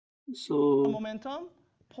So momentum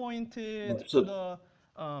pointed to the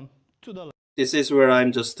left. This is where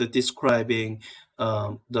I'm just describing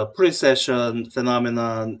the precession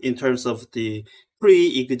phenomenon in terms of the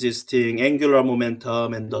pre-existing angular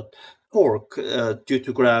momentum and the torque due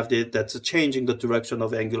to gravity that's changing the direction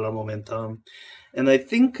of angular momentum. And I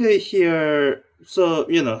think here, so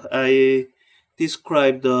I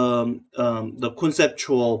described the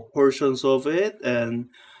conceptual portions of it, and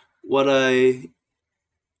what I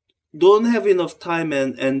don't have enough time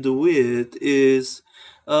and with is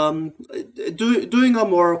doing a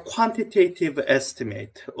more quantitative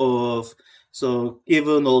estimate of, so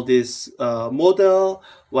given all this model,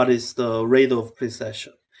 what is the rate of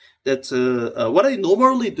precession. That's what I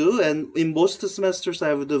normally do, and in most semesters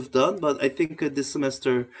I would have done, but I think this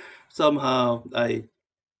semester somehow I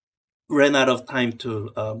ran out of time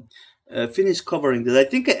to finish covering this. I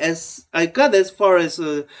think as I got as far as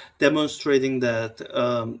demonstrating that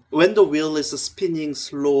when the wheel is spinning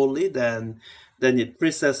slowly, then it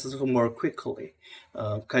precesses more quickly,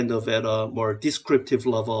 kind of at a more descriptive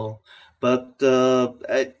level. But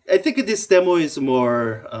I think this demo is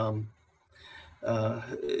more.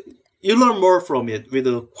 You learn more from it with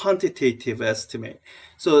a quantitative estimate.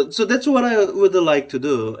 So that's what I would like to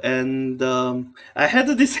do. And I had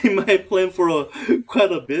this in my plan for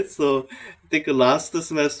quite a bit. So I think last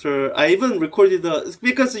semester I even recorded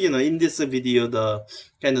because in this video the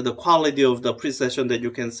kind of the quality of the precession that you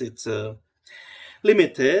can see, it's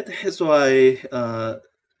limited. So I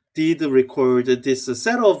did record this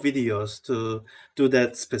set of videos to do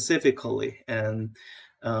that specifically, and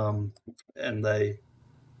I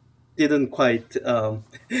didn't quite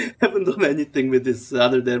haven't done anything with this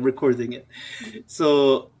other than recording it.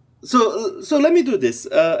 So let me do this.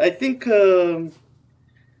 I think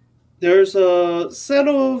there's a set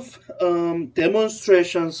of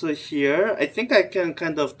demonstrations here. I think I can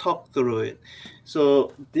kind of talk through it.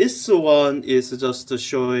 So this one is just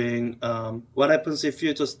showing what happens if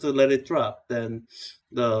you just let it drop. Then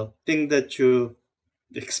the thing that you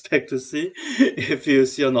expect to see if you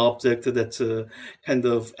see an object that's kind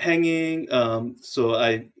of hanging. So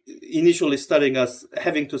I initially starting as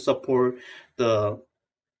having to support the.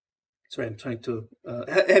 Sorry, I'm trying to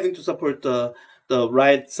having to support the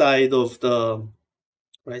right side of the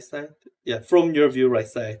right side. Yeah, from your view, right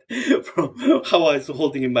side. From how I was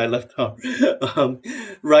holding in my left arm,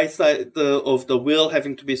 right side of the wheel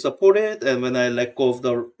having to be supported, and when I let go of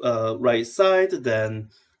the right side, then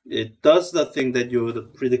it does the thing that you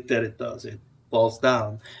would predict that it does. It falls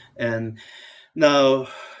down. And now,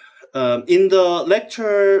 in the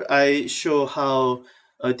lecture, I show how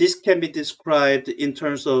this can be described in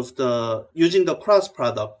terms of the using the cross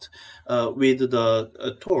product with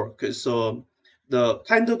the torque. So the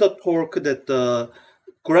kind of the torque that the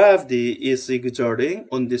gravity is exerting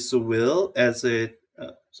on this wheel as it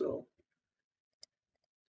so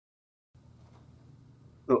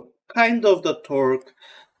kind of the torque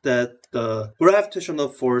that the gravitational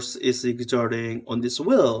force is exerting on this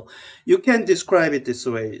wheel, you can describe it this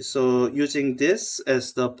way. So using this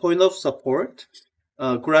as the point of support,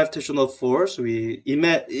 gravitational force, we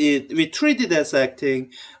treat it as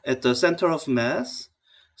acting at the center of mass.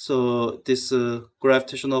 So this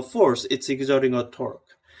gravitational force, it's exerting a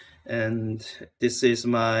torque. And this is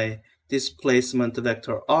my displacement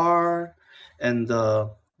vector r, and the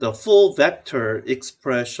full vector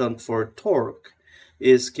expression for torque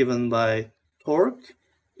is given by torque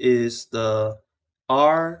is the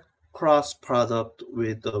r cross product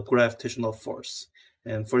with the gravitational force.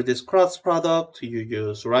 And for this cross product, you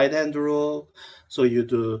use right hand rule. So you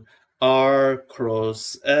do r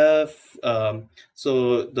cross f.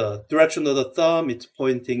 So the direction of the thumb, it's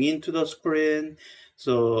pointing into the screen.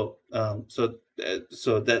 So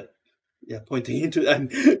that, yeah, pointing into, I'm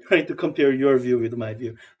trying to compare your view with my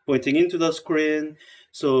view, pointing into the screen.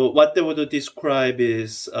 So what they would describe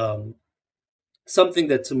is something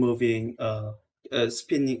that's moving,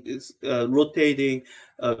 spinning, rotating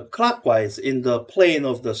clockwise in the plane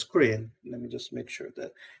of the screen. Let me just make sure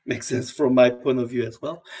that makes sense from my point of view as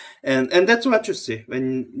well. And that's what you see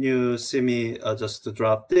when you see me just to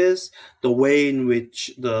drop this, the way in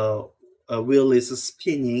which the wheel is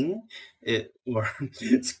spinning, it's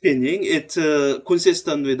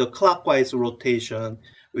consistent with the clockwise rotation,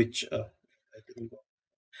 which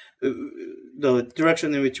the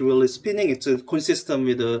direction in which wheel is spinning, it's consistent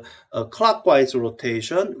with a clockwise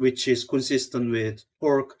rotation, which is consistent with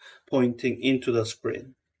torque pointing into the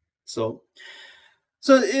screen. So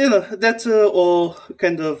that's all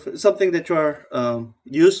kind of something that you are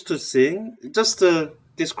used to seeing, just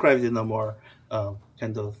described in a more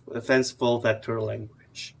kind of fanciful vector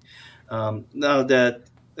language. Now that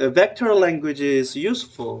vector language is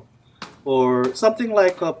useful for something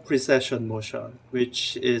like a precession motion,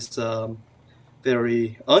 which is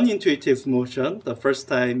very unintuitive motion the first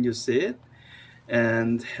time you see it.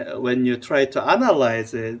 And when you try to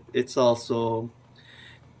analyze it, it's also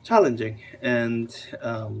challenging. And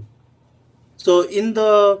so in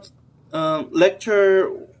the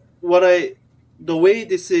lecture, the way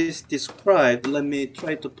this is described, let me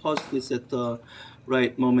try to pause this at the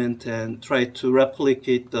right moment and try to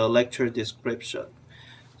replicate the lecture description.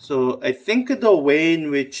 So I think the way in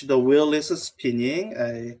which the wheel is spinning,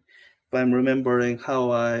 if I'm remembering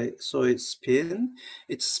how I saw it spin,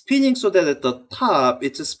 it's spinning so that at the top,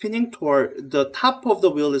 it's spinning toward the top of the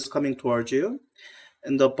wheel is coming towards you,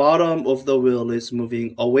 and the bottom of the wheel is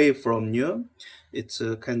moving away from you. It's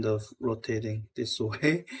kind of rotating this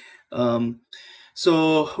way.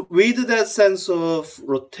 So with that sense of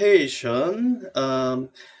rotation,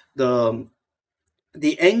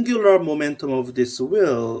 the angular momentum of this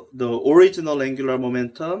wheel, the original angular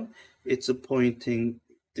momentum, it's pointing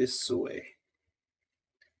this way.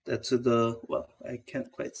 That's the, well, I can't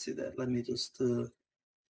quite see that. Let me just,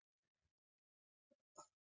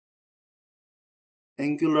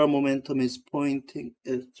 angular momentum is pointing,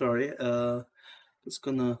 sorry, just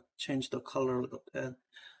gonna change the color of the pen.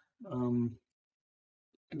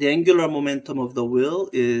 The angular momentum of the wheel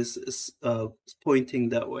is pointing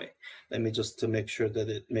that way. Let me just to make sure that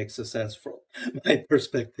it makes a sense from my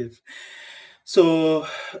perspective. So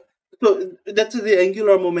that's the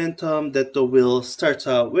angular momentum that the wheel starts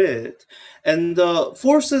out with, and the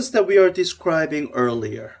forces that we are describing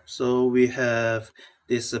earlier. So we have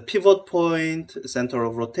this pivot point, center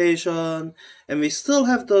of rotation, and we still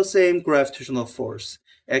have the same gravitational force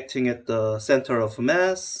acting at the center of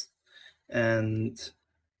mass, and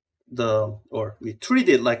we treat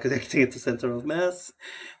it like acting at the center of mass.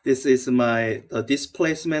 This is my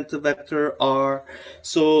displacement vector R.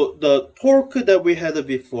 So the torque that we had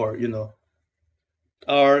before,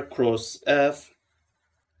 R cross F.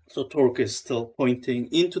 So torque is still pointing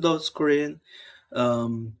into the screen.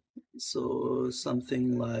 So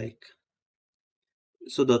something like,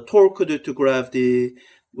 so the torque due to gravity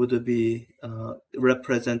would be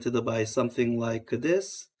represented by something like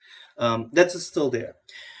this. That's still there.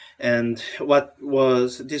 And what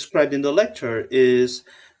was described in the lecture is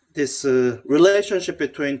this relationship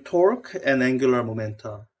between torque and angular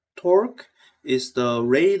momentum. Torque is the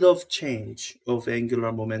rate of change of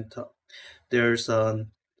angular momentum. There's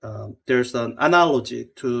an analogy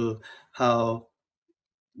to how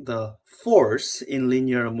the force in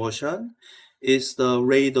linear motion is the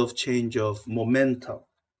rate of change of momentum.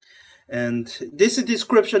 And this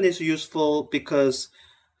description is useful because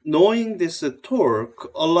knowing this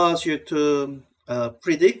torque allows you to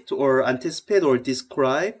predict or anticipate or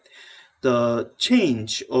describe the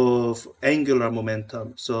change of angular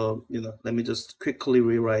momentum. So, let me just quickly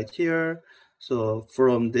rewrite here. So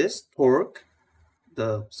from this torque,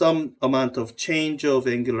 some amount of change of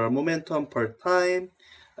angular momentum per time,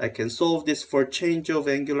 I can solve this for change of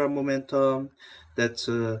angular momentum. That's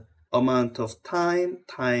amount of time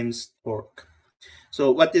times torque. So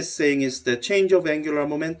what this is saying is the change of angular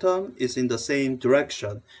momentum is in the same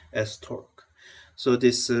direction as torque. So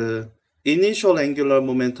this initial angular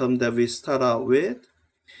momentum that we start out with,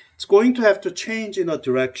 it's going to have to change in a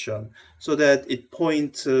direction so that it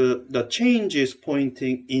points, the change is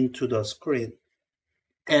pointing into the screen.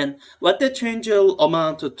 And what that change will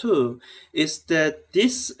amount to is that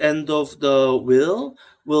this end of the wheel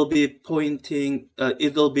will be pointing,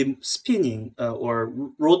 it'll be spinning or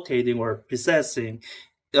rotating or precessing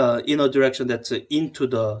in a direction that's into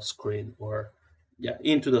the screen, or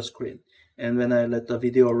into the screen. And when I let the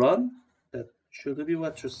video run, that should be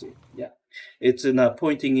what you see. Yeah, it's now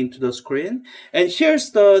pointing into the screen. And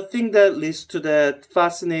here's the thing that leads to that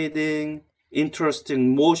fascinating,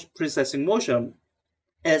 interesting precessing motion.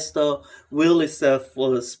 As the wheel itself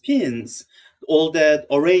spins, all that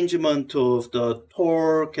arrangement of the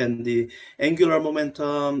torque and the angular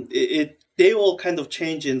momentum, they all kind of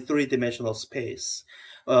change in three-dimensional space.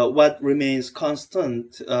 What remains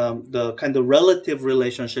constant, the kind of relative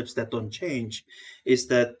relationships that don't change, is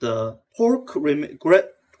that the torque,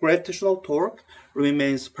 gravitational torque,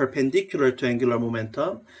 remains perpendicular to angular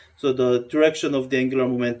momentum. So the direction of the angular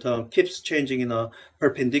momentum keeps changing in a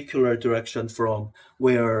perpendicular direction from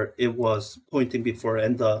where it was pointing before,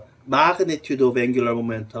 and the magnitude of angular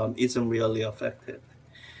momentum isn't really affected.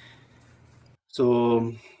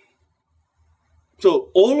 So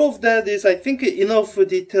all of that is, I think, enough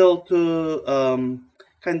detail to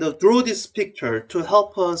kind of draw this picture to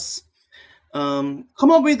help us come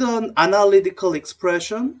up with an analytical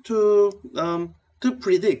expression to to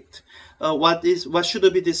predict what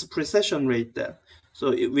should be this precession rate then.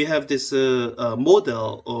 So we have this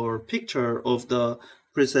model or picture of the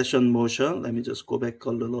precession motion. Let me just go back a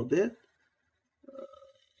little bit.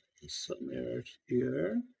 Some errors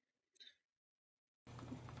here.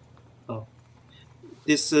 Oh,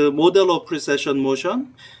 this model of precession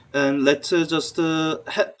motion, and let's just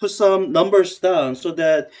put some numbers down so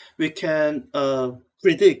that we can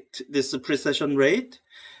predict this precession rate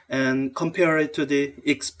and compare it to the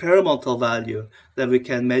experimental value that we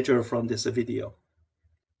can measure from this video.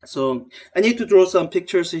 So I need to draw some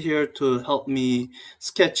pictures here to help me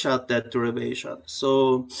sketch out that derivation.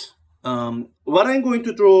 So what I'm going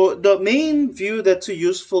to draw, the main view that's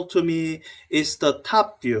useful to me is the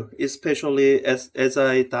top view, especially as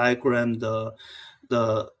I diagram the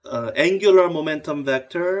angular momentum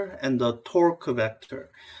vector and the torque vector.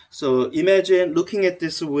 So imagine looking at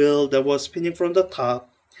this wheel that was spinning from the top.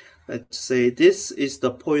 Let's say this is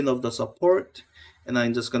the point of the support, and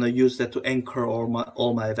I'm just going to use that to anchor all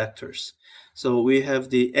my vectors. So we have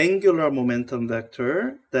the angular momentum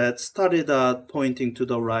vector that started out pointing to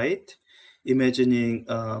the right, imagining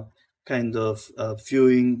kind of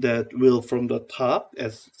viewing that wheel from the top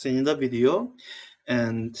as seen in the video.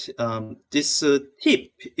 And this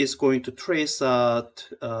tip is going to trace out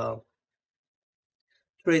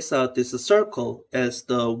this circle as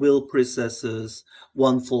the wheel precesses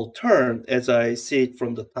one full turn, as I see it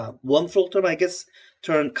from the top. One full turn, I guess,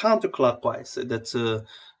 turn counterclockwise. That's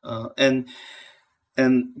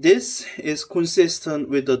and this is consistent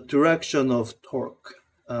with the direction of torque.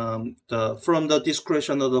 From the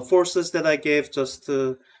description of the forces that I gave just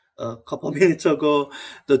a couple minutes ago,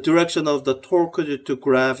 the direction of the torque due to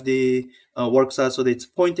gravity works out so that it's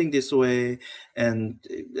pointing this way, and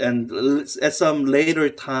at some later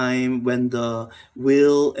time when the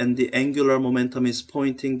wheel and the angular momentum is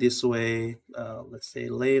pointing this way, let's say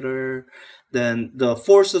later, then the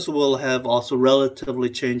forces will have also relatively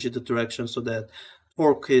changed the direction so that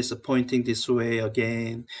torque is pointing this way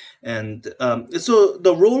again. And so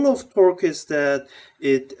the role of torque is that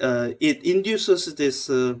it induces this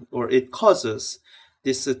or it causes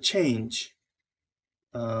this change,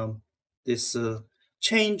 this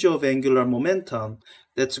change of angular momentum.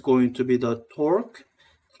 That's going to be the torque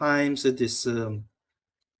times this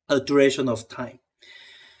duration of time.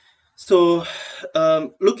 So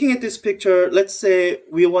looking at this picture, let's say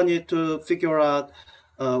we wanted to figure out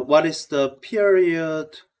what is the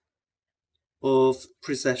period of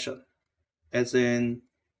precession, as in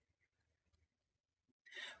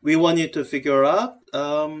we wanted to figure out,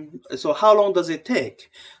 so how long does it take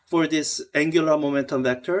for this angular momentum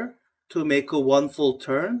vector to make a one full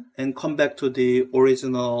turn and come back to the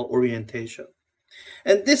original orientation.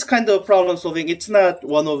 And this kind of problem solving, it's not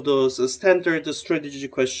one of those standard strategy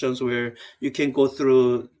questions where you can go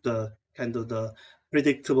through the kind of the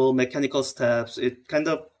predictable mechanical steps. It kind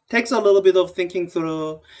of takes a little bit of thinking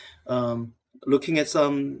through, looking at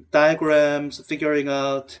some diagrams, figuring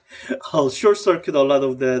out how short circuit a lot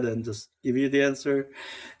of that and just give you the answer.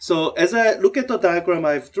 So as I look at the diagram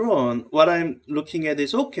I've drawn, what I'm looking at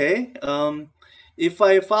is, okay, if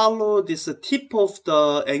I follow this tip of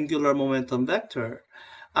the angular momentum vector,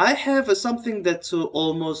 I have something that's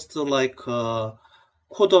almost like a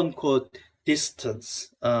quote-unquote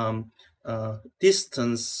distance,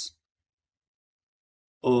 distance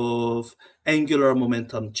of angular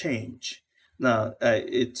momentum change. Now,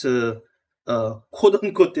 it's a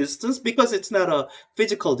quote-unquote distance because it's not a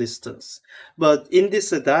physical distance. But in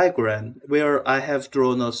this diagram, where I have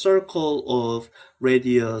drawn a circle of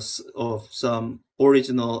radius of some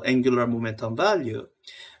original angular momentum value,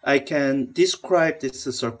 I can describe this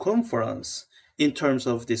circumference in terms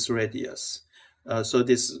of this radius. So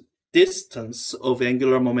this distance of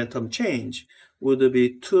angular momentum change would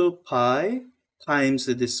be 2 pi times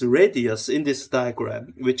this radius in this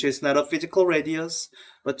diagram, which is not a physical radius,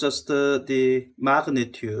 but just the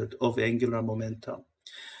magnitude of angular momentum.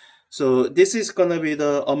 So this is going to be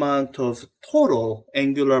the amount of total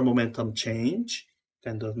angular momentum change,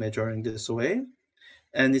 kind of measuring this way.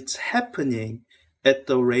 And it's happening at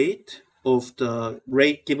the rate of the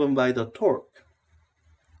rate given by the torque.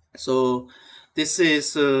 So this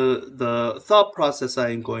is the thought process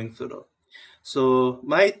I'm going through. So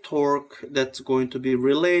my torque that's going to be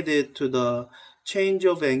related to the change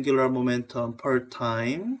of angular momentum per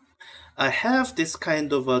time. I have this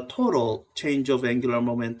kind of a total change of angular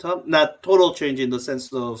momentum, not total change in the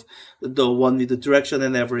sense of the one with the direction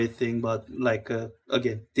and everything, but like,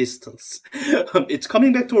 again, distance. It's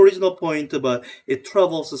coming back to original point, but it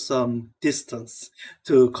travels some distance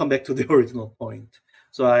to come back to the original point.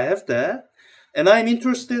 So I have that. And I'm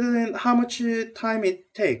interested in how much time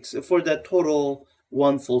it takes for that total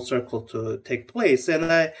one full circle to take place. And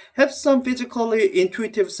I have some physically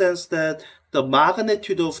intuitive sense that the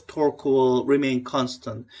magnitude of torque will remain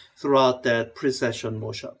constant throughout that precession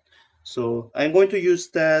motion. So I'm going to use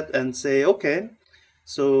that and say, okay,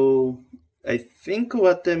 so I think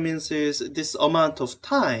what that means is this amount of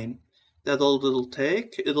time that it'll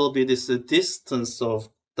take, it'll be this distance of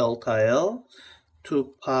delta L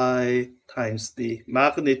 2 pi times the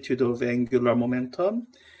magnitude of angular momentum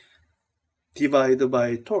divided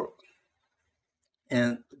by torque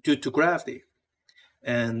and due to gravity.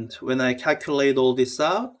 And when I calculate all this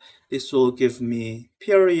out, this will give me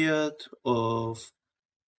period of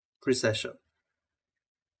precession.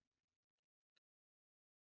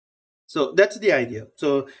 So that's the idea.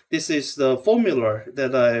 So this is the formula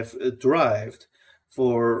that I've derived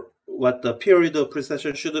for what the period of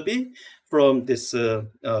precession should be from this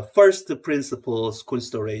first principles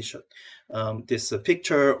consideration. This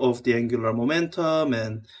picture of the angular momentum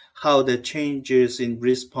and how that changes in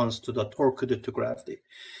response to the torque due to gravity.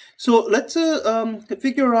 So let's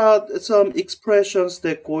figure out some expressions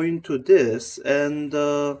that go into this and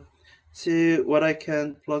see what I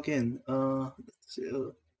can plug in. Let's see,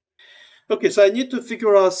 okay, so I need to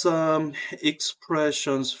figure out some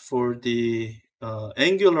expressions for the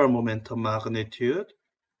angular momentum magnitude.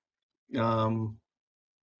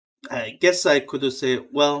 I guess I could say,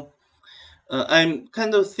 well, I'm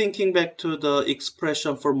kind of thinking back to the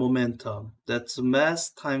expression for momentum. That's mass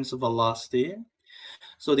times velocity.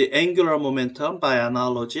 So the angular momentum, by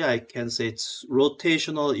analogy, I can say it's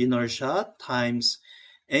rotational inertia times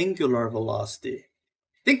angular velocity.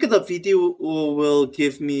 I think the video will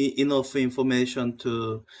give me enough information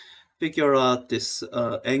to figure out this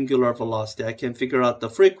angular velocity. I can figure out the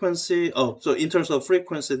frequency. Oh, so in terms of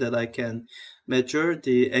frequency that I can measure,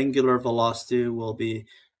 the angular velocity will be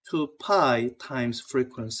 2 pi times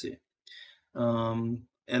frequency. And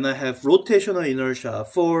I have rotational inertia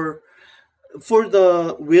for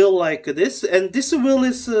the wheel like this, and this wheel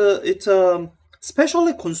is it's a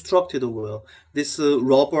specially constructed wheel. This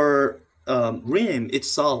rubber rim,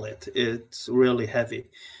 it's solid, it's really heavy,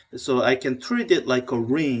 so I can treat it like a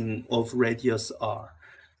ring of radius r.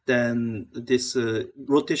 Then this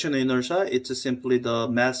rotational inertia, it's simply the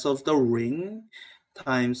mass of the ring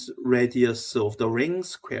times radius of the ring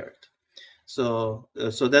squared. So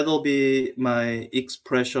that'll be my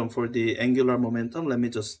expression for the angular momentum. Let me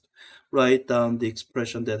just write down the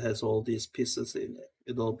expression that has all these pieces in it.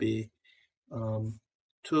 It'll be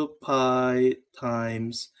 2 pi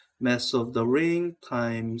times mass of the ring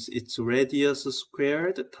times its radius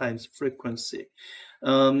squared times frequency.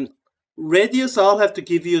 Radius, I'll have to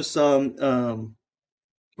give you some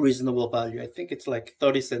reasonable value. I think it's like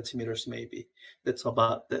 30 centimeters maybe. That's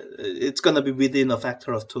about, it's going to be within a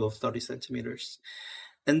factor of 2 of 30 centimeters.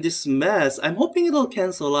 And this mass, I'm hoping it'll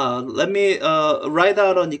cancel out. Let me write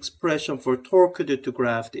out an expression for torque due to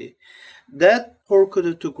gravity. That torque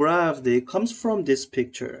due to gravity comes from this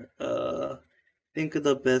picture. I think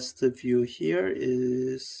the best view here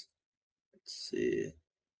is, let's see.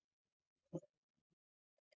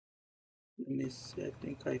 Let me see, I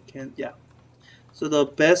think I can, yeah. So the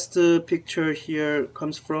best picture here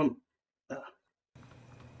comes from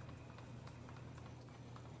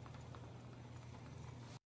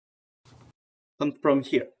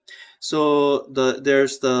here. So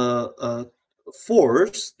there's the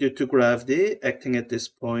force due to gravity acting at this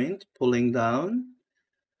point, pulling down,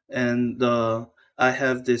 and I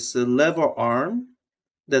have this lever arm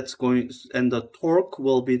that's going, and the torque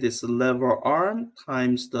will be this lever arm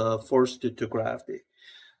times the force due to gravity.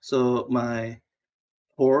 So my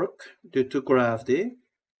torque due to gravity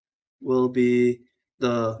will be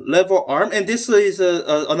the lever arm, and this is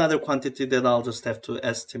another quantity that I'll just have to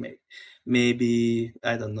estimate. Maybe,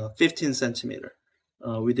 I don't know, 15 centimeter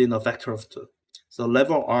within a factor of 2. So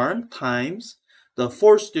lever arm times the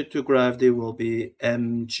force due to gravity will be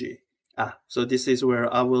mg. So this is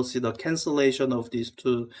where I will see the cancellation of these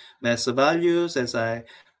two mass values as I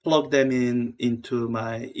plug them into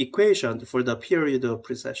my equation for the period of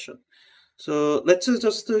precession. So let's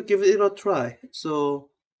just give it a try.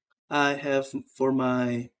 So I have for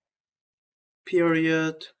my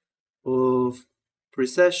period of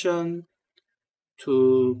precession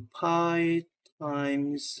 2 pi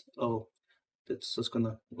times, oh, that's just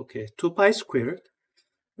gonna, okay, 2 pi squared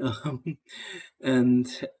and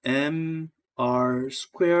mr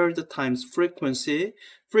squared times frequency.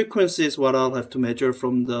 Frequency is what I'll have to measure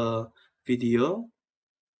from the video,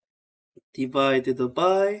 divided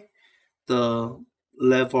by the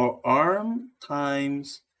lever arm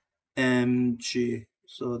times mg.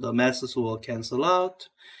 so the masses will cancel out.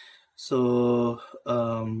 So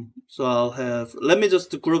so I'll have, let me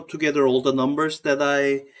just group together all the numbers that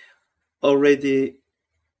I already,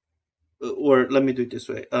 or let me do it this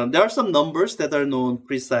way. There are some numbers that are known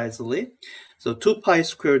precisely. So 2 pi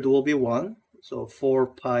squared will be 1. So 4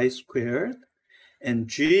 pi squared. And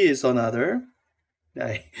g is another.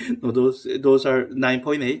 No, those are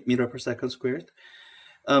 9.8 meter per second squared.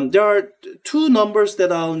 There are two numbers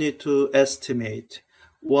that I'll need to estimate.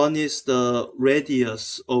 One is the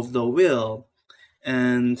radius of the wheel.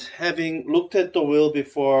 And having looked at the wheel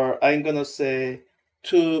before, I'm going to say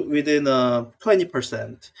to within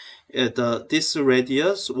 20%. This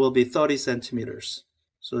radius will be 30 centimeters.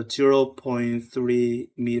 So 0.3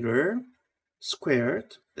 meter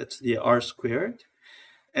squared. That's the r squared.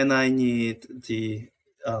 And I need the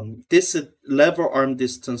this lever arm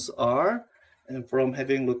distance r. And from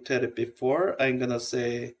having looked at it before, I'm going to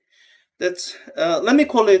say that's, let me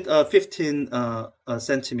call it 15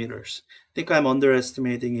 centimeters. I think I'm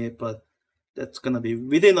underestimating it, but that's going to be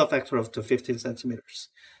within a factor of 15 centimeters,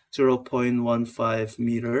 0.15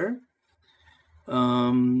 meter.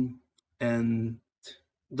 And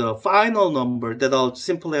the final number that I'll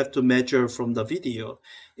simply have to measure from the video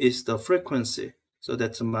is the frequency. So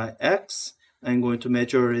that's my x. I'm going to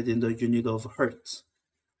measure it in the unit of hertz.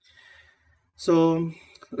 So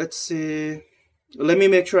let's see. Let me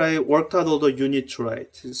make sure I worked out all the units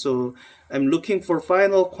right. So I'm looking for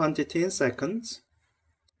final quantity in seconds.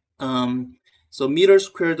 So meter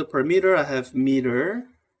squared per meter, I have meter.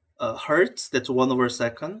 Hertz, that's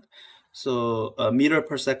 1/2. So meter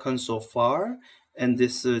per second so far. And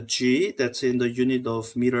this g, that's in the unit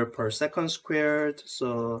of meter per second squared.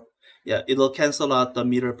 So yeah, it'll cancel out the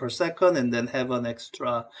meter per second and then have an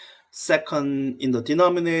extra second in the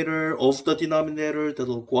denominator of the denominator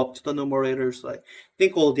that'll go up to the numerator. So I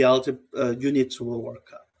think all the algebra units will work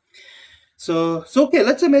out. So okay,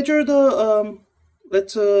 let's measure the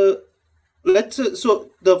so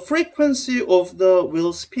the frequency of the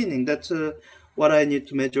wheel spinning. That's what I need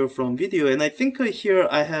to measure from video. And I think here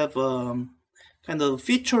I have kind of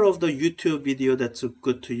feature of the YouTube video that's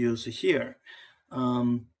good to use here.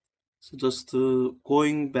 So just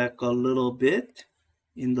going back a little bit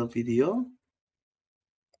in the video,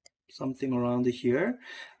 something around here.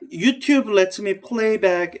 YouTube lets me play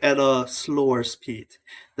back at a slower speed.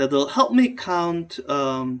 That'll help me count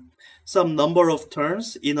some number of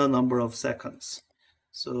turns in a number of seconds.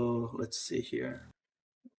 So let's see here.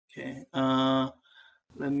 Okay,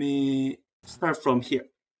 let me start from here.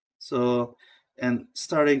 So, and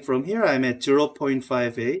starting from here, I'm at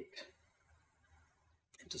 0.58.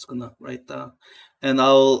 I'm just gonna write down, and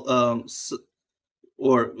I'll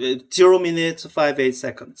or 0 minutes 58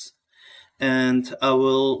 seconds, and I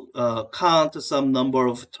will count some number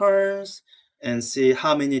of turns and see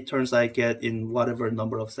how many turns I get in whatever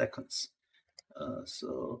number of seconds.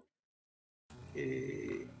 So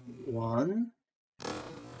okay, 1.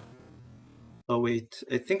 Oh wait,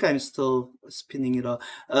 I think I'm still spinning it up.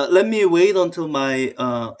 Let me wait until my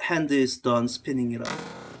hand is done spinning it up.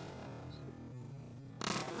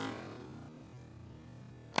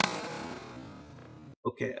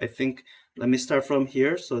 Okay, I think, let me start from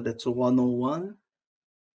here. So that's a 101.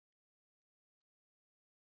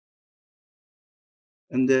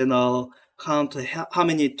 And then I'll count how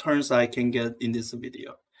many turns I can get in this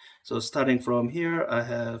video. So starting from here, I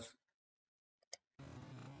have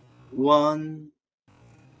 1,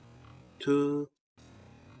 2,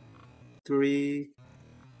 3,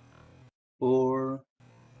 4,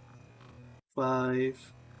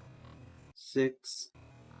 5, 6,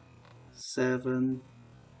 7,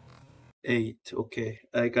 8. Okay,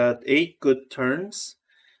 I got 8 good turns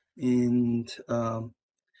in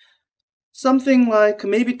something like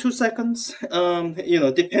maybe 2 seconds,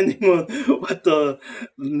 depending on what the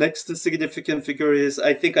next significant figure is.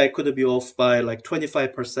 I think I could be off by like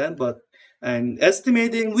 25%, but I'm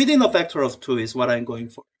estimating within a factor of 2 is what I'm going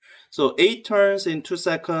for. So 8 turns in 2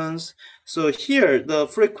 seconds. So here, the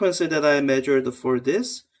frequency that I measured for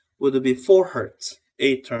this would be 4 hertz,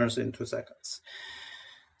 8 turns in 2 seconds.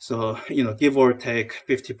 So, give or take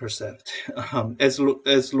 50%, as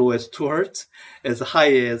low as 2 hertz, as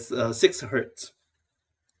high as 6 hertz.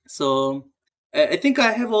 So I think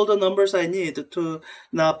I have all the numbers I need to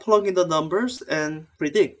now plug in the numbers and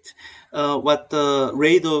predict what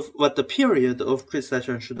the period of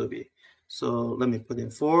precession should be. So let me put in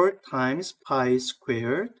 4 times pi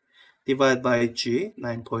squared divided by g,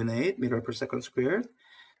 9.8 meter per second squared,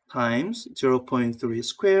 times 0.3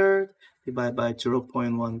 squared divided by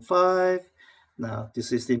 0.15. Now,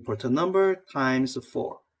 this is the important number, times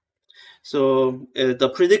 4. So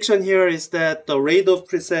the prediction here is that the rate of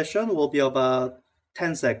precession will be about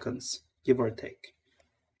 10 seconds, give or take.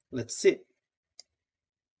 Let's see.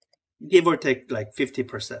 Give or take like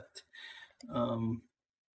 50%. Um,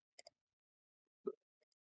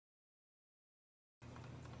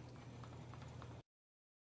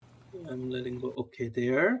 I'm letting go. Okay,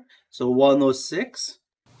 there. So 106.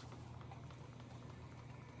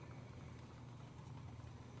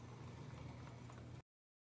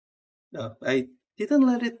 I didn't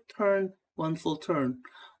let it turn one full turn.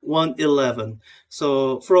 111.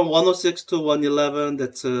 So from 106 to 111,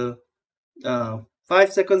 that's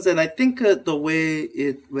 5 seconds. And I think the way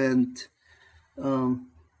it went, um,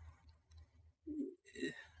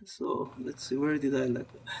 so let's see, where did I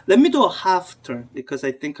let go? Let me do a half turn because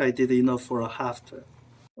I think I did enough for a half turn.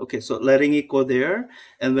 Okay, so letting it go there,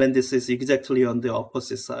 and when this is exactly on the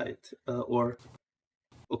opposite side, or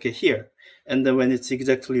okay, here, and then when it's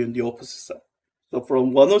exactly on the opposite side. So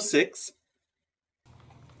from 106,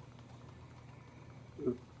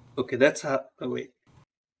 okay, that's half, wait,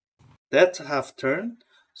 that's half turn.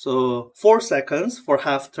 So 4 seconds for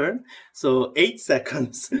half turn. So 8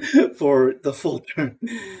 seconds for the full turn.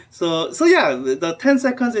 So yeah, the 10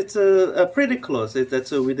 seconds, it's pretty close.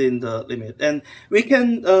 That's within the limit. And we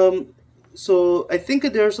can, so I think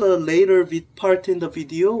there's a later part in the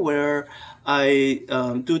video where I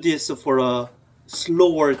do this for a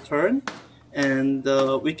slower turn, and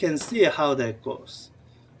we can see how that goes.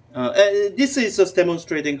 This is just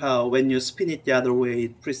demonstrating how when you spin it the other way,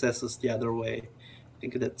 it precesses the other way. I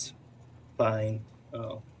think that's fine.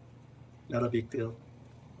 Not a big deal.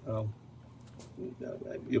 Um,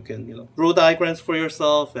 you can, draw diagrams for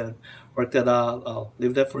yourself and work that out. I'll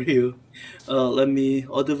leave that for you. Let me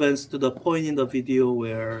advance to the point in the video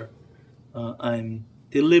where I'm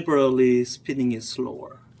deliberately spinning it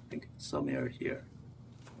slower. I think it's somewhere here.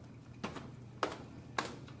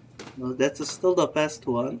 No, that's still the best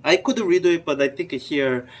one. I could redo it, but I think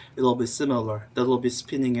here it'll be similar. That will be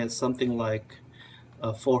spinning at something like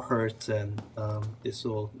 4 hertz, and this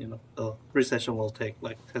will, the precession will take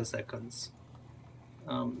like 10 seconds.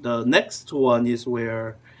 The next one is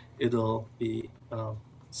where it'll be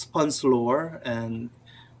spun slower, and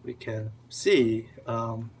we can see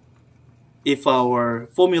if our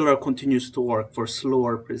formula continues to work for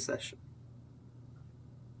slower precession.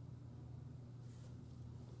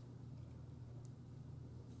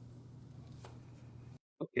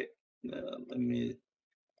 Okay, let me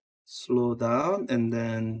slow down and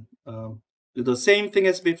then do the same thing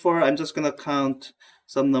as before. I'm just gonna count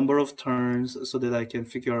some number of turns so that I can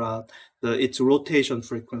figure out its rotation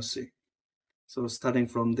frequency. So starting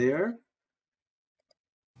from there.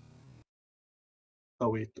 Oh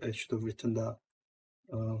wait, I should have written that.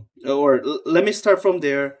 Or let me start from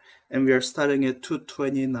there, and we are starting at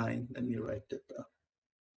 229. Let me write that down.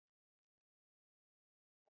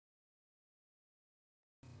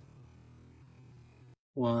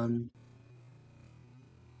 1,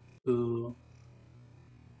 2,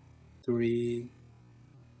 3,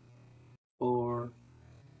 4,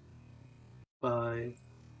 5,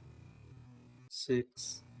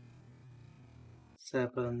 6,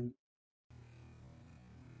 7,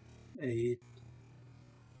 8,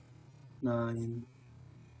 9,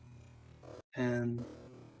 10,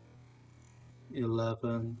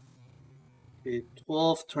 11, okay,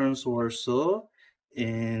 12 turns or so,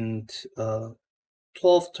 and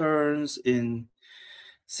 12 turns in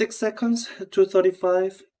 6 seconds,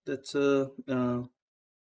 235. That's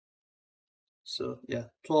so yeah,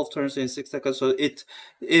 12 turns in 6 seconds. So it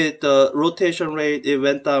rotation rate, it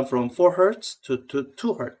went down from 4 hertz to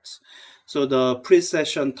 2 hertz. So the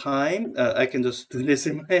precession time, I can just do this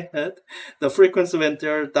in my head. The frequency went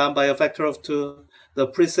down by a factor of 2. The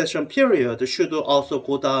precession period should also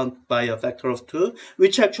go down by a factor of 2,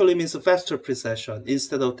 which actually means a faster precession.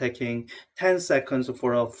 Instead of taking 10 seconds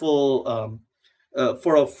for a full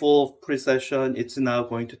precession, it's now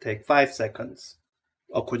going to take 5 seconds,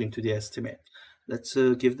 according to the estimate. Let's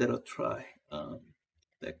give that a try.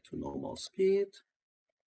 Back to normal speed.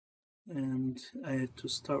 And I had to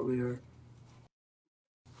start where.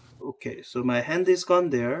 Okay, so my hand is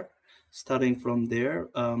gone there. Starting from there,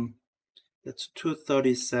 that's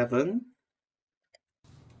 237.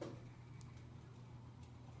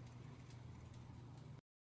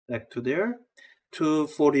 Back to there,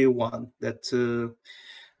 241. That's 4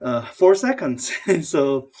 seconds.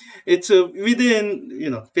 So it's within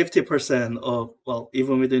 50% of, well,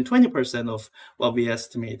 even within 20% of what we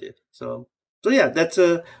estimated. So yeah, that's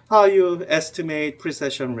how you estimate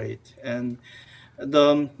precession rate. And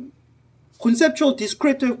the conceptual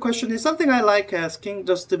descriptive question is something I like asking,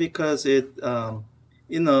 just because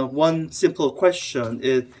in a one simple question,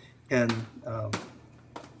 it can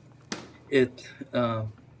it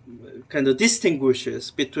kind of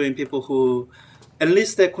distinguishes between people who, at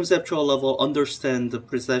least at conceptual level, understand the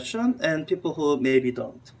precession and people who maybe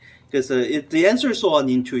don't. Because the answer is so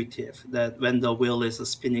unintuitive that when the wheel is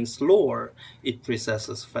spinning slower, it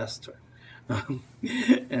precesses faster.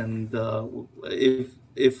 And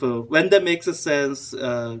if when that makes a sense,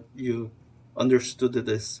 you understood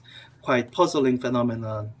this quite puzzling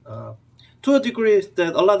phenomenon to a degree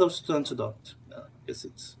that a lot of students don't. Because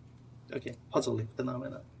it's okay, puzzling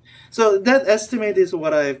phenomenon. So that estimate is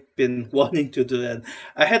what I've been wanting to do, and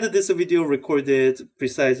I had this video recorded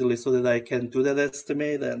precisely so that I can do that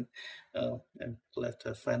estimate, and I'm glad to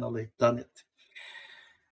have finally done it.